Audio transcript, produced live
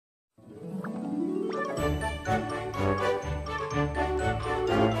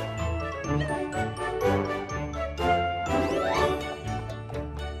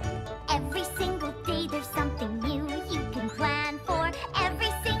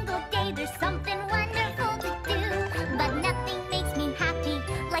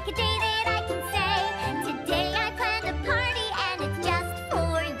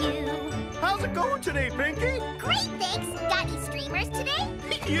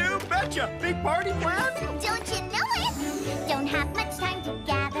You betcha! Big party plan? Don't you know it? Don't have much time to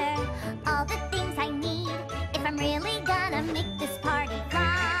gather all the things I need if I'm really gonna make this party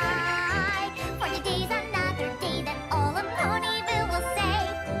fly. For today's another day that all of Ponyville will say,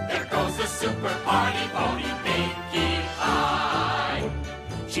 there goes the super party pony, Pinkie Pie.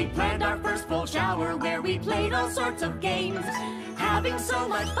 She planned our first full shower where we played all sorts of games, having so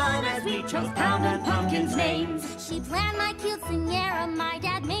much fun as we chose Pound and Pumpkin's names. She planned my cute singera, my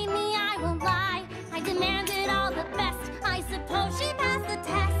dad made me, I won't lie. I demanded all the best, I suppose she passed the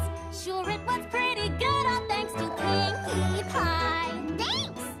test. Sure, it was pretty good, all thanks to Pinkie Pie.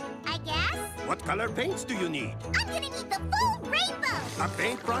 Thanks, I guess. What color paints do you need? I'm gonna need the full rainbow. A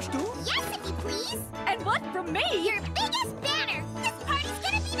paintbrush too? Yes, if you please. And what from me? Your biggest banner. This party's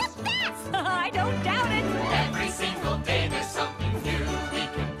gonna be the best. I don't doubt it. Every single day there's something new we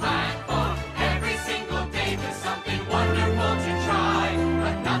can plan for. Every single day there's something wonderful to try.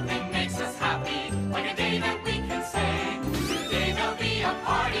 But nothing makes us happy like a day that we can say, today there'll be a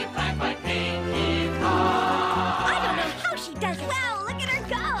party planned by Pinkie Pie. I don't know how she does it. Wow, look at her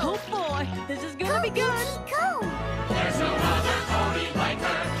go. Oh boy, this is gonna be good. Go. There's no other pony like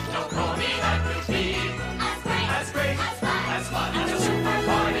her, no pony that could be as great, as fun as a super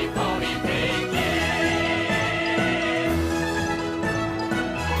party pony, Pinkie.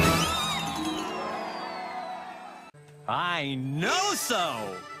 I know so!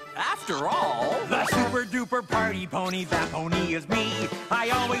 After all, the super duper party pony, that pony is me. I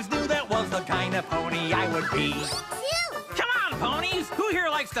always knew that was the kind of pony I would be. Two. Come on, ponies! Who here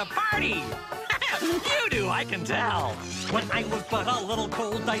likes to party? You do, I can tell. When I was but a little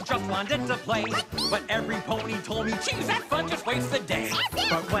cold, I just wanted to play. But every pony told me, geez, that fun just wastes the day.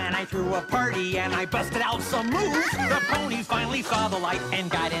 But when I threw a party and I busted out some moves, the ponies finally saw the light and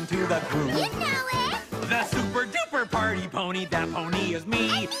got into the groove. You know it. The super duper party pony, that pony is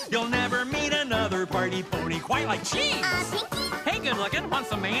me. You'll never meet another party pony quite like cheese. Pinkie? Hey, good looking, want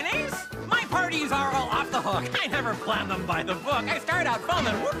some mayonnaise? My parties are all off the hook. I never plan them by the book. I start out fun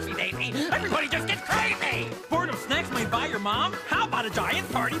and whoopsie daisy, everybody just gets crazy. Bored of snacks made by your mom? How about a giant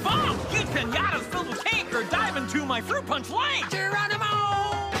party bomb? Huge pinatas filled with cake or dive into my fruit punch lake. Geronimo!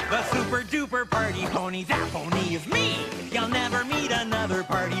 The super duper party pony, that pony is me. You'll never meet another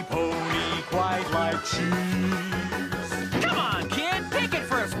party pony quite like cheese. Come on, kid, take it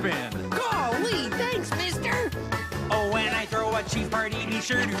for a spin. Golly, thanks, mister. Oh, when I throw a cheese party, be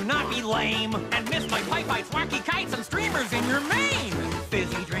sure to not be lame. And miss my pipe bites, wacky kites, and streamers in your mane.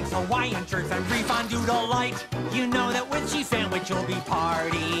 Fizzy drinks, Hawaiian shirts, and free fondue delight. You know that with cheese sandwich, you'll be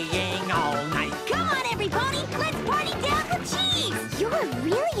partying all night. Come on, everybody. Let's party down the cheese. You're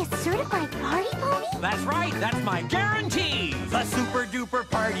really a certified party pony? That's right, that's my guarantee. The super duper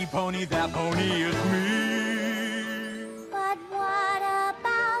party pony, that pony is me. But what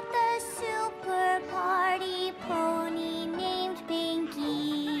about the super party pony named Pinkie?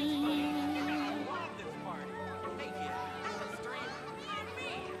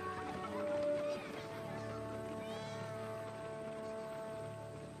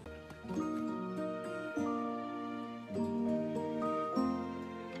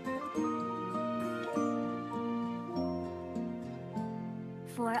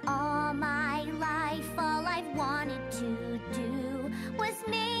 For all my life, all I've wanted to do was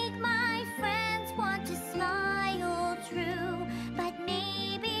make my friends want to smile true. But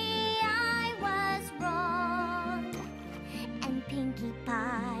maybe I was wrong, and Pinkie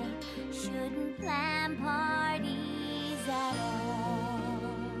Pie shouldn't plan parties at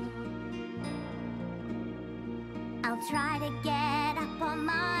all. I'll try to get up on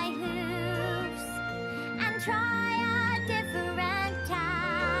my hooves and try a different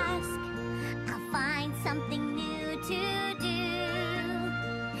task. I'll find something new to do.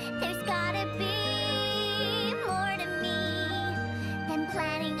 There's gotta be more to me than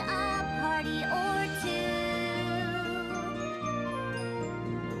planning a party or two.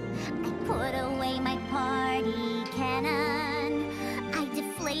 I put away my party cannon. I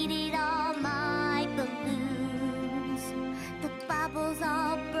deflated all my balloons. The bubbles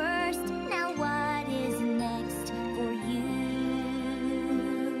all burst. Now what is next for you?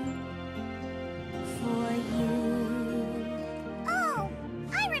 For you. Oh,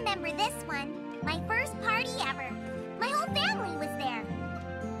 I remember this one. My first party ever. My whole family was there.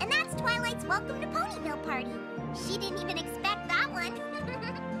 And that's Twilight's Welcome to Ponyville party. She didn't even expect that one.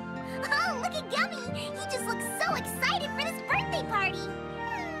 Oh, look at Gummy. He just looks so excited for this birthday party.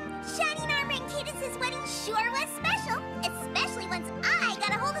 Shining Armor and Cadis's wedding sure was special, especially once I got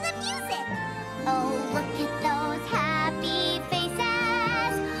a hold of the music. Oh, look at those happy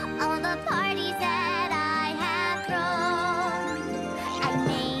faces, all the parties that I have thrown. I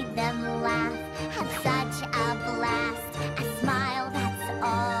made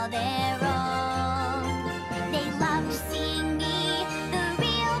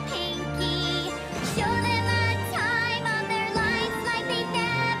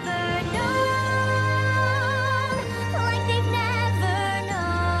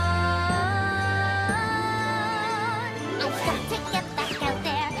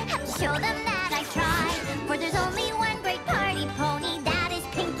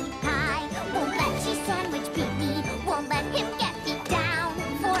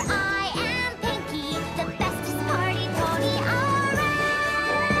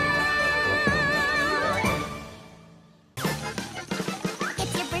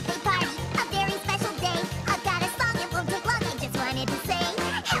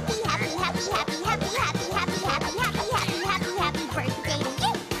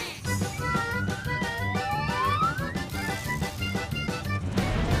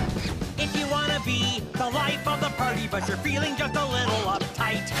see the life of the party, but you're feeling just a little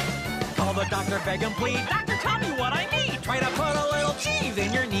uptight. Call the doctor, beg and plead. Doctor, tell me what I need. Try to put a little cheese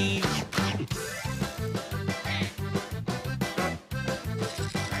in your knees.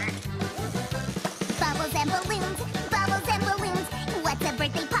 Bubbles and balloons, bubbles and balloons. What's a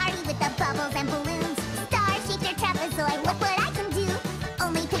birthday party with the bubbles and balloons? Star-shaped or trapezoid, look what I can do.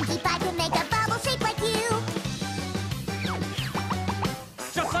 Only Pinkie Pie can make a bubble shape like you.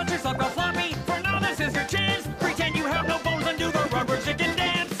 Just let yourself go floppy. For now, this is your chance. Pretend you have no bones and do the rubber chicken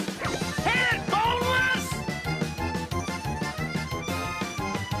dance. Hit it, boneless!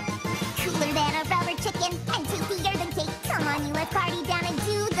 Cooler than a rubber chicken and tastier than cake. Come on, you let's party down and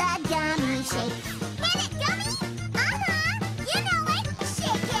do the gummy shake. Hit it, gummy! Uh-huh, you know it.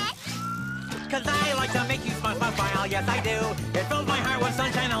 Shake it. Cause I like to make you smile, smile, smile, yes I do. It fills my heart with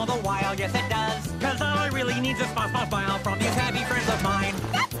sunshine all the while, yes it does. Cause all I really need is a smile, smile, smile from these happy friends of mine.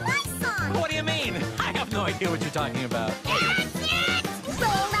 That's my song. What do you mean? I have no idea what you're talking about. That's it!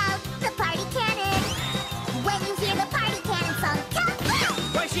 Roll out the party cannon. When you hear the party cannon song,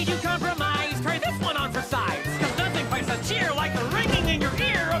 kaboom! Why should you compromise? Try this one on for size. Cause nothing fights a cheer like the ringing in your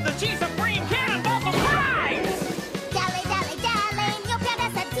ear of the Cheese Supreme Cannonball surprise! Dale, dale, dale, no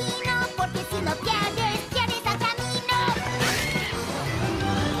pierdas el tino, porque si lo pierdes, pierdes el camino.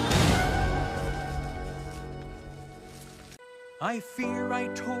 I fear I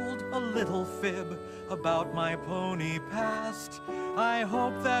told a little fib about my pony past. I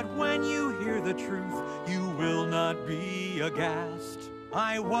hope that when you hear the truth, you will not be aghast.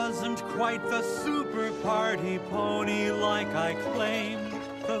 I wasn't quite the super party pony like I claimed.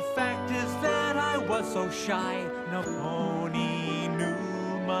 The fact is that I was so shy, no pony knew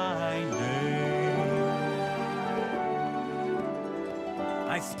my name.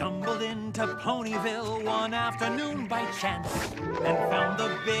 I stumbled into Ponyville one afternoon by chance and found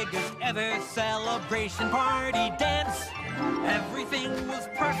the biggest ever celebration party dance. Everything was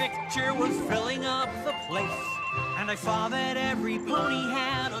perfect, cheer was filling up the place. And I saw that every pony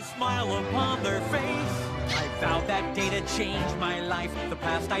had a smile upon their face. I vowed that day to change my life, the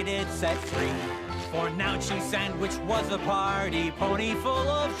past I did set free. For Nounchy Sandwich was a party pony full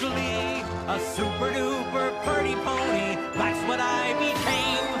of glee. A super-duper party pony, that's what I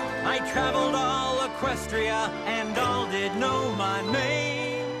became. I traveled all Equestria and all did know my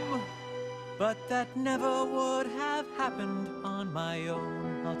name. But that never would have happened on my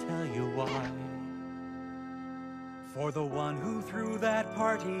own, I'll tell you why. For the one who threw that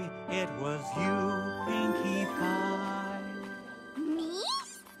party, it was you, Pinkie Pie. Me?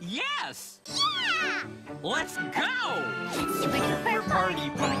 Yes! Yeah! Let's go! Super duper party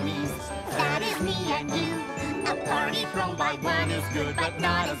ponies, that is me and you. A party thrown by one is good, but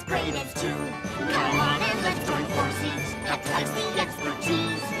not as great as two. Come on and let's join forces, that takes the expertise.